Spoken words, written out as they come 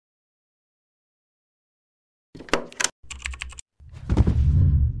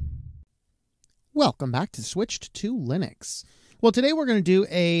Welcome back to Switched to Linux. Well, today we're going to do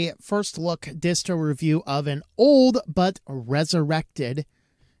a first look distro review of an old but resurrected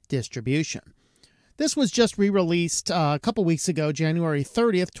distribution. This was just re-released a couple weeks ago, January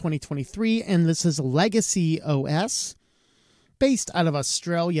 30th, 2023, and this is LegacyOS, based out of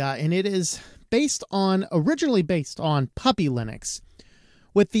Australia, and it is originally based on PuppyLinux,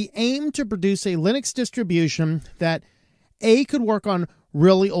 with the aim to produce a Linux distribution that A, could work on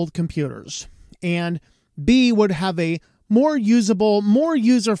really old computers, and B, would have a more usable, more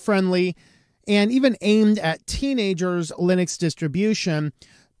user-friendly, and even aimed at teenagers Linux distribution.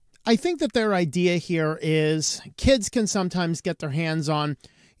 I think that their idea here is kids can sometimes get their hands on,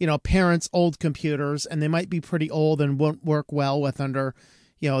 parents' old computers, and they might be pretty old and won't work well with under,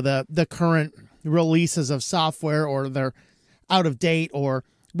 the current releases of software, or they're out of date, or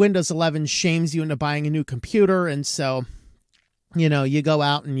Windows 11 shames you into buying a new computer. And so, you go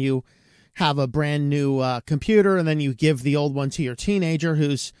out and you have a brand new computer, and then you give the old one to your teenager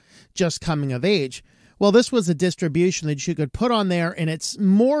who's just coming of age. Well, this was a distribution that you could put on there, and it's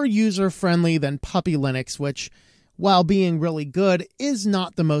more user-friendly than PuppyLinux, which, while being really good, is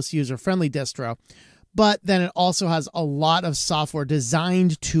not the most user-friendly distro. But then it also has a lot of software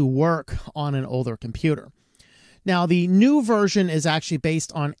designed to work on an older computer. Now, the new version is actually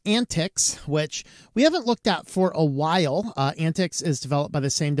based on Antix, which we haven't looked at for a while. Antix is developed by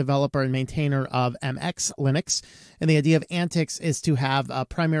the same developer and maintainer of MX Linux. And the idea of Antix is to have a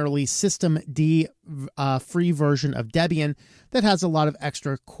primarily systemd free version of Debian that has a lot of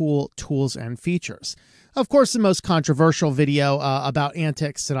extra cool tools and features. Of course, the most controversial video about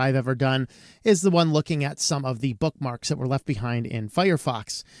Antix that I've ever done is the one looking at some of the bookmarks that were left behind in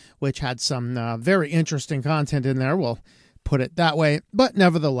Firefox, which had some very interesting content in there. We'll put it that way. But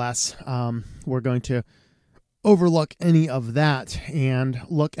nevertheless, we're going to overlook any of that and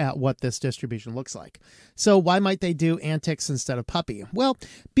look at what this distribution looks like. So why might they do Antix instead of Puppy? Well,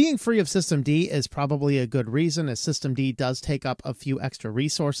 being free of systemd is probably a good reason, as systemd does take up a few extra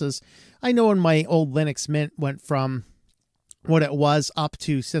resources. I know when my old Linux Mint went from what it was up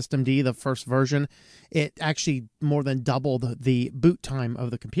to systemd, the first version, it actually more than doubled the boot time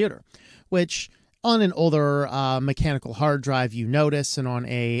of the computer, which on an older mechanical hard drive you notice, and on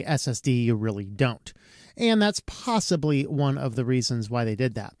a SSD you really don't. And that's possibly one of the reasons why they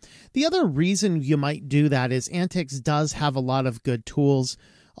did that. The other reason you might do that is Antix does have a lot of good tools,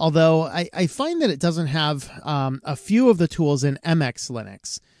 although I find that it doesn't have a few of the tools in MX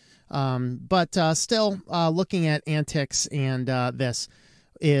Linux. But still, looking at Antix and this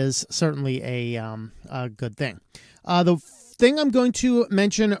is certainly a good thing. The thing I'm going to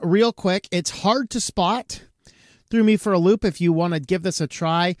mention real quick, it's hard to spot. Threw me for a loop. If you want to give this a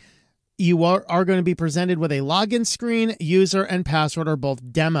try, you are going to be presented with a login screen. User and password are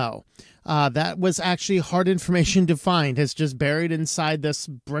both demo. That was actually hard information to find. It's just buried inside this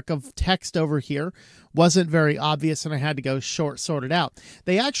brick of text over here. Wasn't very obvious, and I had to go sort it out.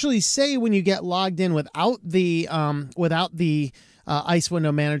 They actually say when you get logged in without the Ice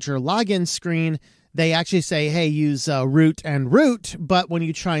Window Manager login screen, they actually say, hey, use root and root, but when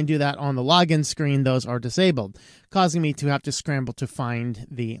you try and do that on the login screen, those are disabled, causing me to have to scramble to find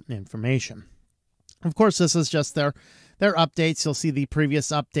the information. Of course, this is just their updates. You'll see the previous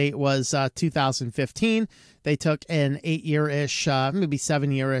update was 2015. They took an 8-year-ish, maybe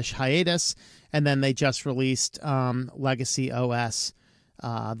 7-year-ish hiatus, and then they just released LegacyOS,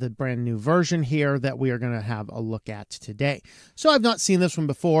 the brand new version here that we are going to have a look at today. So I've not seen this one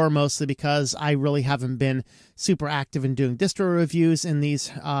before, mostly because I really haven't been super active in doing distro reviews in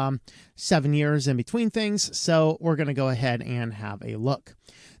these 7 years in between things. So we're going to go ahead and have a look.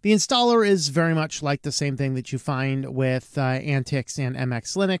 The installer is very much like the same thing that you find with Antix and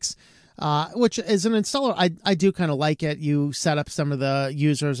MX Linux, which is an installer. I do kind of like it. You set up some of the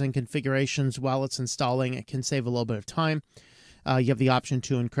users and configurations while it's installing. It can save a little bit of time. You have the option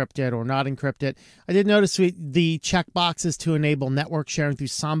to encrypt it or not encrypt it. I did notice the checkboxes to enable network sharing through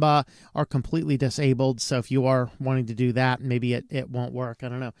Samba are completely disabled. So if you are wanting to do that, maybe it won't work. I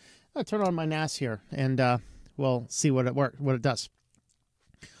don't know. I'll turn on my NAS here, and we'll see what it does.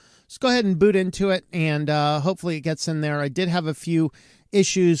 Let's go ahead and boot into it, and hopefully it gets in there. I did have a few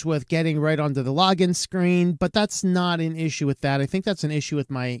issues with getting right onto the login screen, but that's not an issue with that. I think that's an issue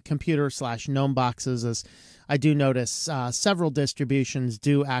with my computer/GNOME boxes, as I do notice several distributions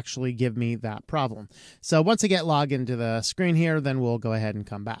do actually give me that problem. So once I get logged into the screen here, then we'll go ahead and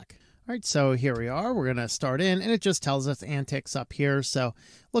come back. All right, so here we are. We're going to start in, and it just tells us Antix up here. So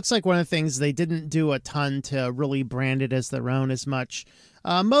looks like one of the things, they didn't do a ton to really brand it as their own as much.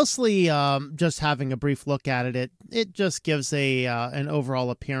 Mostly just having a brief look at it, it just gives an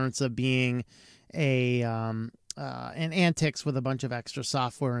overall appearance of being an Antix with a bunch of extra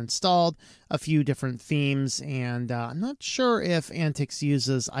software installed, a few different themes, and I'm not sure if Antix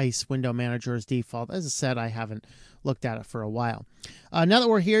uses ICE Window Manager as default. As I said, I haven't looked at it for a while. Now that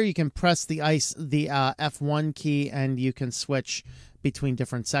we're here, you can press the F1 key, and you can switch between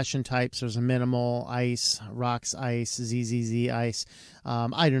different session types. There's a minimal ICE, rocks ICE, ZZZ ICE.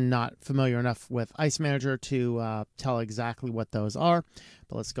 I'm not familiar enough with ICE Manager to tell exactly what those are,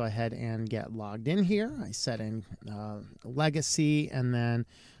 but let's go ahead and get logged in here. I set in Legacy and then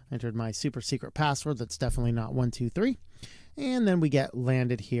entered my super secret password. That's definitely not 123. And then we get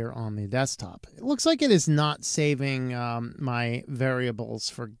landed here on the desktop. It looks like it is not saving my variables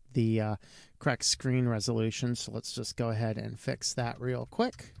for the correct screen resolution. So let's just go ahead and fix that real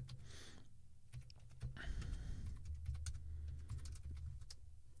quick.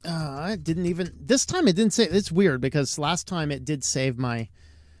 It didn't even, this time it didn't save. It's weird because last time it did save my,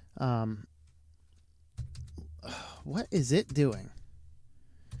 what is it doing?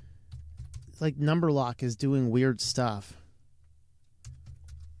 It's like number lock is doing weird stuff.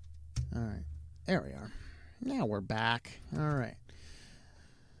 All right, there we are. Now we're back. All right.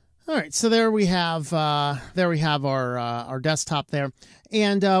 All right, so there we have our desktop there,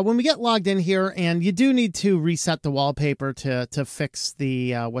 and when we get logged in here, and you do need to reset the wallpaper to fix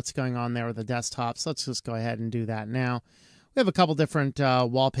the what's going on there with the desktop. So let's just go ahead and do that now. We have a couple different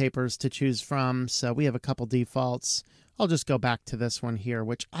wallpapers to choose from, so we have a couple defaults. I'll just go back to this one here,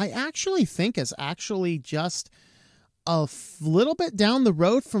 which I actually think is actually just a little bit down the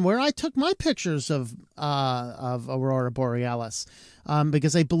road from where I took my pictures of Aurora Borealis,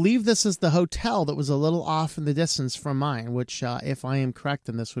 because I believe this is the hotel that was a little off in the distance from mine, which, if I am correct,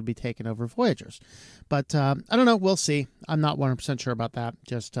 then this would be taken over Voyagers. But I don't know. We'll see. I'm not 100% sure about that.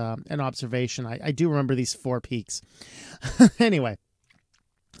 Just an observation. I do remember these 4 peaks. Anyway.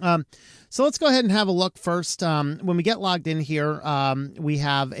 So let's go ahead and have a look first. When we get logged in here, we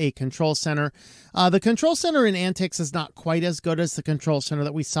have a control center. The control center in Antix is not quite as good as the control center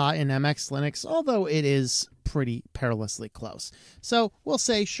that we saw in MX Linux, although it is pretty perilously close. So we'll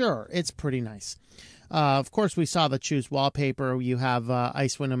say, sure, it's pretty nice. Of course, we saw the choose wallpaper. You have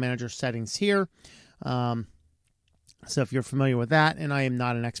ICE Window Manager settings here. So if you're familiar with that, and I am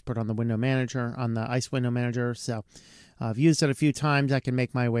not an expert on the window manager, on the ICE Window Manager, so I've used it a few times. I can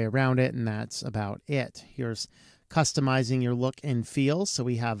make my way around it, and that's about it. Here's customizing your look and feel. So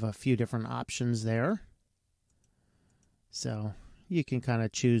we have a few different options there. So you can kind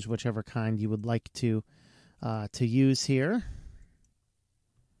of choose whichever kind you would like to use here.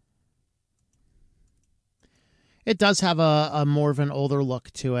 It does have a more of an older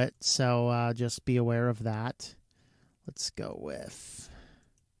look to it, so just be aware of that. Let's go with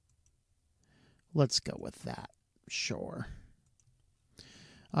that. Sure.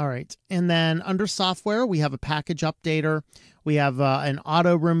 All right. And then under software, we have a package updater. We have an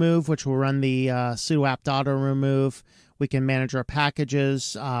auto remove, which will run the sudo apt auto remove. We can manage our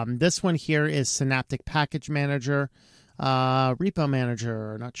packages. This one here is Synaptic Package Manager, Repo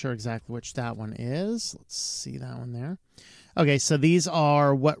Manager. Not sure exactly which that one is. Let's see that one there. Okay, so these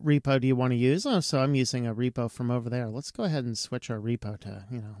are what repo do you want to use? Oh, so I'm using a repo from over there. Let's go ahead and switch our repo to,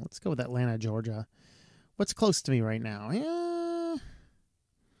 let's go with Atlanta, Georgia. What's close to me right now? Yeah,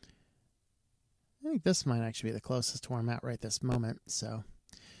 I think this might actually be the closest to where I'm at right this moment. So,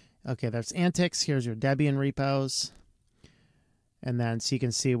 okay, there's Antix. Here's your Debian repos. And then, so you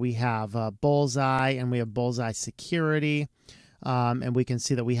can see we have Bullseye, and we have Bullseye Security. And we can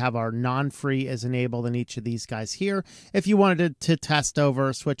see that we have our non-free is enabled in each of these guys here. If you wanted to test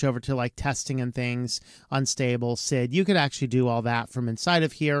over, switch over to like testing and things, unstable, SID, you could actually do all that from inside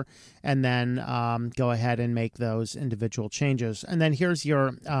of here, and then go ahead and make those individual changes. And then here's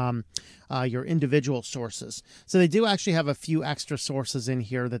your individual sources. So they do actually have a few extra sources in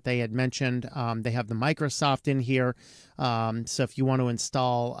here that they had mentioned. They have the Microsoft in here. So if you want to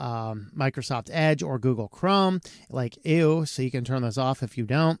install Microsoft Edge or Google Chrome, like ew, so you can turn those off if you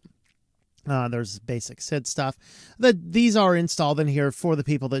don't. There's basic SID stuff. These are installed in here for the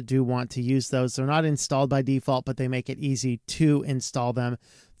people that do want to use those. They're not installed by default, but they make it easy to install them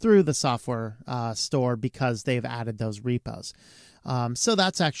through the software store because they've added those repos. So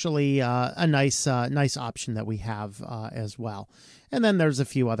that's actually a nice option that we have as well. And then there's a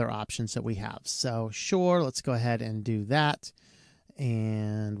few other options that we have. So sure, let's go ahead and do that.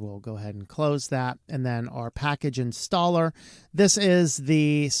 And we'll go ahead and close that. And then our package installer. This is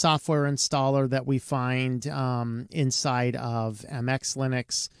the software installer that we find inside of MX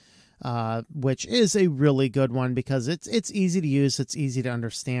Linux, which is a really good one because it's easy to use. It's easy to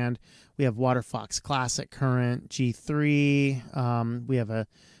understand. We have WaterFox Classic Current, G3. We have a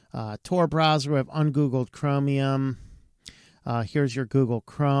Tor browser. We have ungoogled Chromium. Here's your Google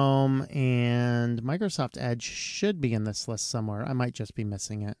Chrome, and Microsoft Edge should be in this list somewhere. I might just be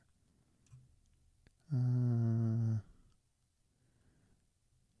missing it.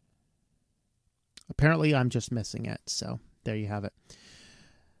 Apparently, I'm just missing it, so there you have it.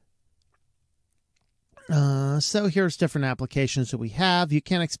 So here's different applications that we have. You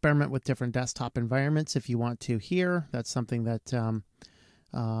can experiment with different desktop environments if you want to here. That's something that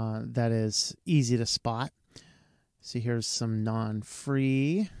that is easy to spot. So here's some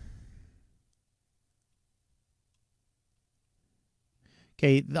non-free.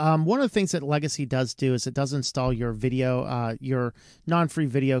 Okay, one of the things that Legacy does do is it does install your video, your non-free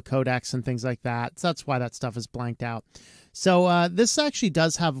video codecs and things like that. So that's why that stuff is blanked out. So this actually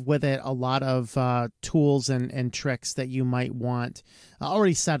does have with it a lot of tools and tricks that you might want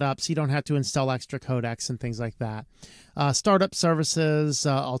already set up, so you don't have to install extra codecs and things like that. Startup services,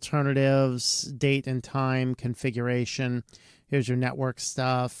 alternatives, date and time, configuration. Here's your network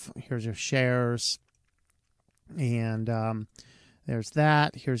stuff. Here's your shares. And there's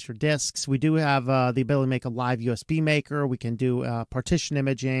that. Here's your disks. We do have the ability to make a live USB maker. We can do partition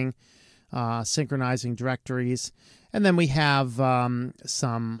imaging, synchronizing directories. And then we have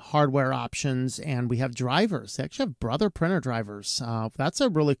some hardware options, and we have drivers. They actually have Brother printer drivers. That's a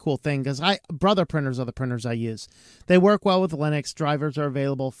really cool thing because Brother printers are the printers I use. They work well with Linux. Drivers are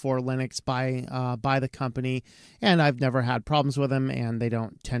available for Linux by the company, and I've never had problems with them, and they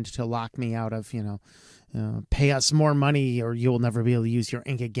don't tend to lock me out of, pay us more money or you'll never be able to use your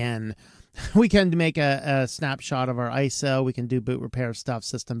ink again. We can make a snapshot of our ISO. We can do boot repair stuff,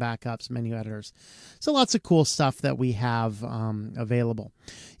 system backups, menu editors. So lots of cool stuff that we have available.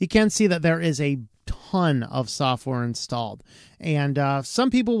 You can see that there is a ton of software installed. And some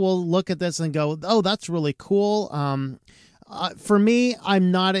people will look at this and go, oh, that's really cool. For me,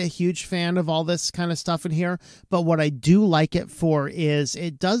 I'm not a huge fan of all this kind of stuff in here. But what I do like it for is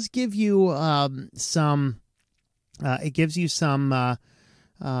it does give you some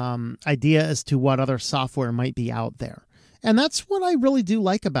idea as to what other software might be out there. And that's what I really do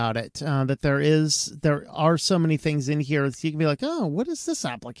like about it, that there are so many things in here that you can be like, oh, what is this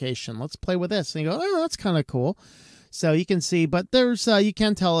application? Let's play with this. And you go, oh, that's kind of cool. So you can see, but there's you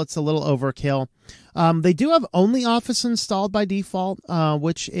can tell it's a little overkill. They do have OnlyOffice installed by default,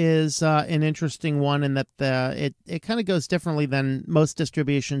 which is an interesting one in that it kind of goes differently than most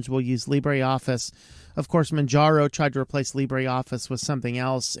distributions will use LibreOffice. Of course, Manjaro tried to replace LibreOffice with something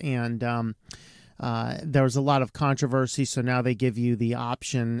else, and there was a lot of controversy, so now they give you the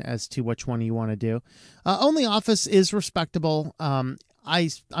option as to which one you want to do. OnlyOffice is respectable. I'm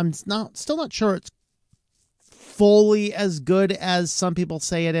still not sure it's fully as good as some people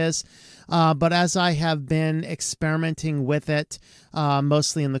say it is. But as I have been experimenting with it,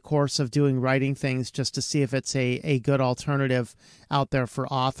 mostly in the course of doing writing things just to see if it's a good alternative out there for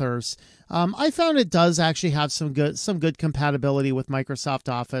authors, I found it does actually have some good compatibility with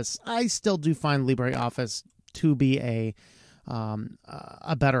Microsoft Office. I still do find LibreOffice to be a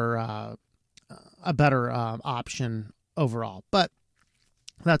better option overall, but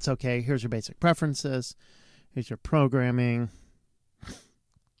that's okay. Here's your basic preferences. Here's your programming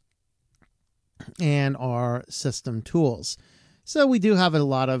and our system tools. So we do have a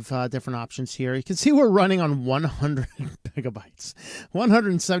lot of different options here. You can see we're running on 100 megabytes,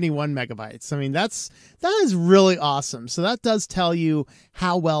 171 megabytes. I mean, that is really awesome. So that does tell you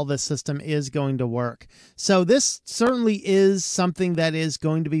how well this system is going to work. So this certainly is something that is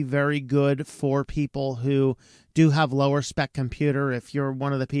going to be very good for people who do have lower spec computer. If you're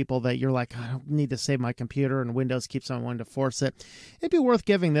one of the people that you're like, I don't need to save my computer and Windows keeps on wanting to force it, it'd be worth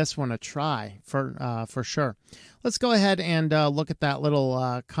giving this one a try for sure. Let's go ahead and look at that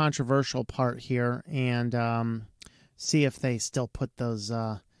little controversial part here and see if they still put those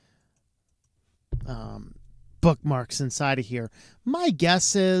bookmarks inside of here. My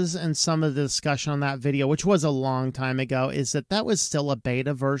guess is, and some of the discussion on that video, which was a long time ago, is that was still a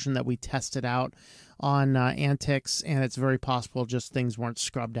beta version that we tested out on Antix, and it's very possible just things weren't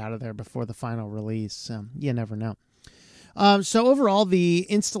scrubbed out of there before the final release. You never know. So overall, the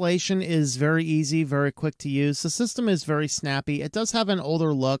installation is very easy, very quick to use. The system is very snappy. It does have an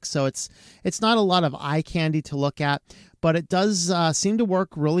older look, so it's not a lot of eye candy to look at, but it does seem to work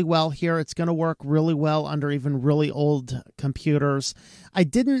really well here. It's going to work really well under even really old computers. I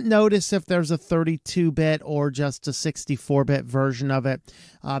didn't notice if there's a 32-bit or just a 64-bit version of it.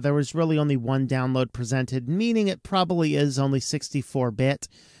 There was really only one download presented, meaning it probably is only 64-bit.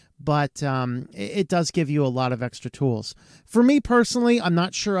 But it does give you a lot of extra tools. For me personally, I'm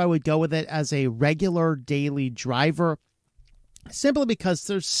not sure I would go with it as a regular daily driver. simply because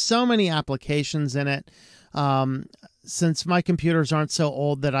there's so many applications in it. Since my computers aren't so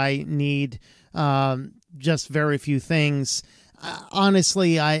old that I need just very few things.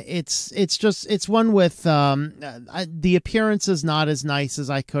 Honestly, it's one with the appearance is not as nice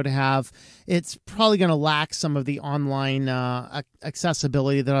as I could have. It's probably going to lack some of the online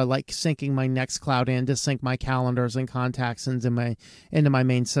accessibility that I like, syncing my Nextcloud in to sync my calendars and contacts into my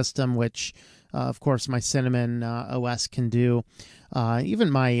main system, which of course my Cinnamon OS can do. Even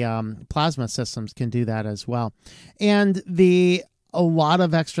my Plasma systems can do that as well. And a lot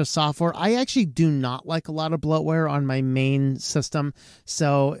of extra software. I actually do not like a lot of bloatware on my main system.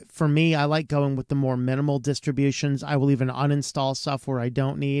 So for me, I like going with the more minimal distributions. I will even uninstall software I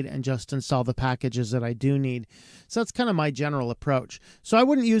don't need and just install the packages that I do need. So that's kind of my general approach. So I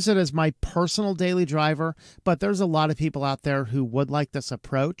wouldn't use it as my personal daily driver, but there's a lot of people out there who would like this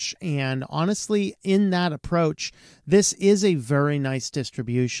approach. And honestly, in that approach, this is a very nice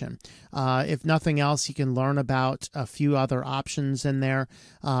distribution. If nothing else, you can learn about a few other options in there,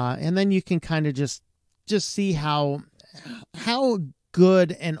 and then you can kind of just see how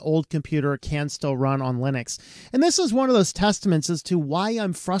good an old computer can still run on Linux. And this is one of those testaments as to why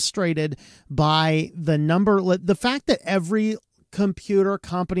I'm frustrated by the fact that every computer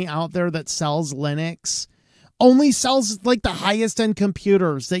company out there that sells Linux only sells like the highest end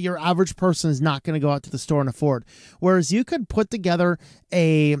computers that your average person is not going to go out to the store and afford. Whereas you could put together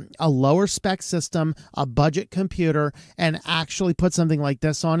a lower spec system, a budget computer, and actually put something like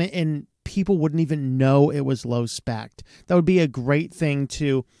this on it, and people wouldn't even know it was low spec. That would be a great thing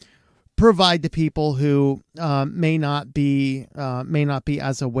to provide to people who may not be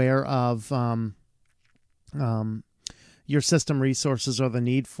as aware of your system resources or the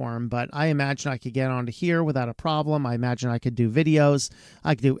need for them. But I imagine I could get onto here without a problem. I imagine I could do videos.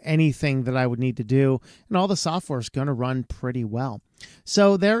 I could do anything that I would need to do, and all the software is going to run pretty well.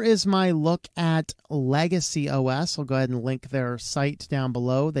 So there is my look at LegacyOS. I'll go ahead and link their site down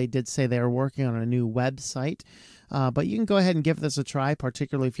below. They did say they are working on a new website. But you can go ahead and give this a try,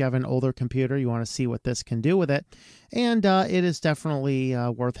 particularly if you have an older computer, you want to see what this can do with it. And it is definitely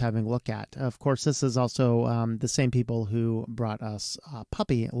worth having a look at. Of course, this is also the same people who brought us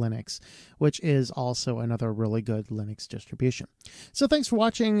PuppyLinux, which is also another really good Linux distribution. So thanks for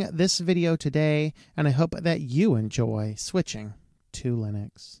watching this video today, and I hope that you enjoy switching to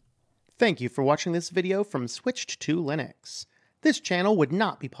Linux. Thank you for watching this video from Switched to Linux. This channel would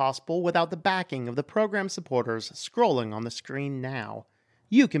not be possible without the backing of the program supporters scrolling on the screen now.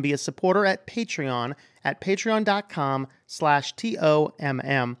 You can be a supporter at Patreon at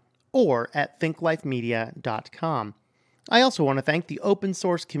patreon.com/TOMM or at thinklifemedia.com. I also want to thank the open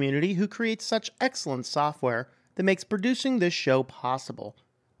source community who creates such excellent software that makes producing this show possible.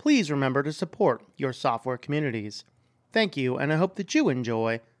 Please remember to support your software communities. Thank you, and I hope that you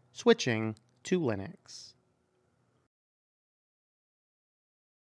enjoy switching to Linux.